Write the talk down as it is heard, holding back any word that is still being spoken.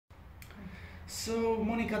So,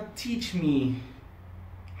 Monica, teach me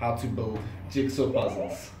how to build jigsaw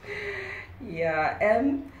puzzles.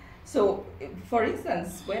 Yeah, so for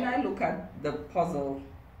instance, when I look at the puzzle,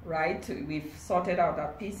 right, we've sorted out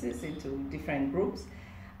our pieces into different groups,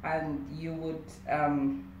 and you would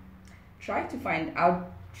try to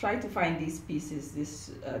find these pieces,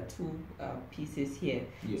 these two pieces here.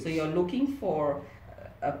 Yes. So you're looking for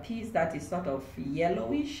a piece that is sort of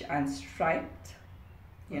yellowish and striped,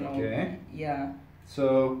 you know. Okay. Yeah.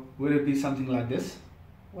 So, would it be something like this?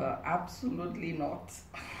 Well, absolutely not.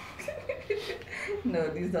 No,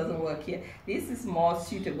 this doesn't work here. This is more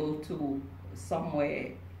suitable to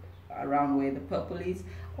somewhere around where the purple is,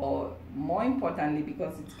 or more importantly,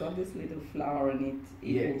 because it's got this little flower in it,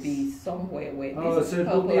 it will be somewhere where this is so it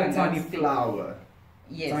will be a tiny flower.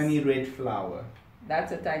 Yes. Tiny red flower.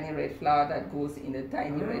 That's a tiny red flower that goes in the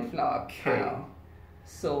tiny red flower pile.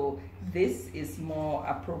 So this is more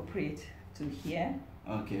appropriate to here.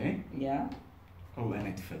 Okay. Yeah. Oh, and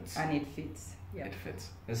it fits. And it fits. Yeah. It fits.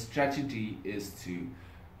 The strategy is to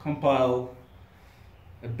compile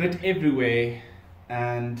a bit everywhere,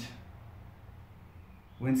 and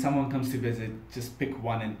when someone comes to visit, just pick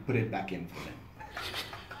one and put it back in for them.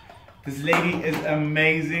 This lady is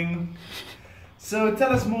amazing. So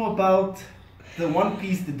tell us more about the one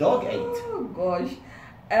piece the dog ate. Oh gosh.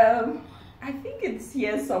 I think it's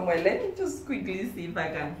here somewhere. Let me just quickly see if I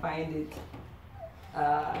can find it.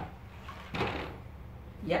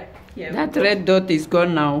 Yep, here. That red dot is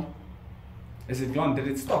gone now. Is it gone? Did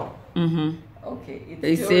it stop? Mm-hmm. Okay.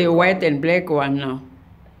 It's a white and black one now.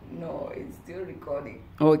 No, it's still recording.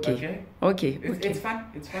 Okay. It's fine.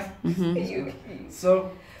 It's fine. Mm-hmm.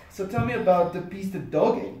 So tell me about the piece the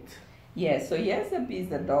dog ate. Yeah, so here's the piece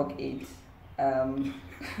the dog ate.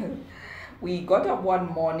 We got up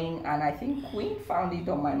one morning, and I think Queen found it,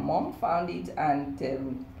 or my mom found it, and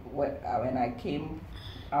when I came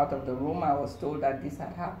out of the room, I was told that this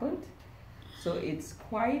had happened. So it's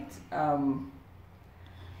quite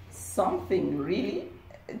something really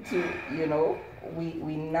to, you know,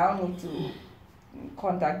 we now need to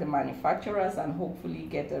contact the manufacturers and hopefully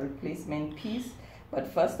get a replacement piece. But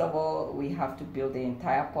first of all, we have to build the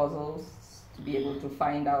entire puzzles to be able to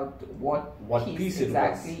find out what piece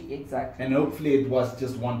exactly. And hopefully it was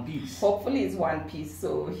just one piece. Hopefully it's one piece,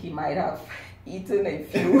 so he might have eaten a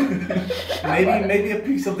few. maybe a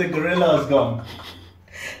piece of the gorilla is gone.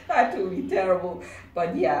 That would be terrible.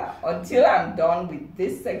 But yeah, until I'm done with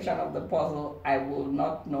this section of the puzzle, I will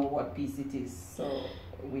not know what piece it is. So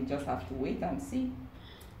we just have to wait and see.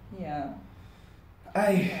 Yeah.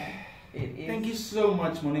 Thank you so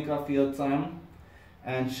much, Monica, for your time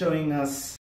and showing us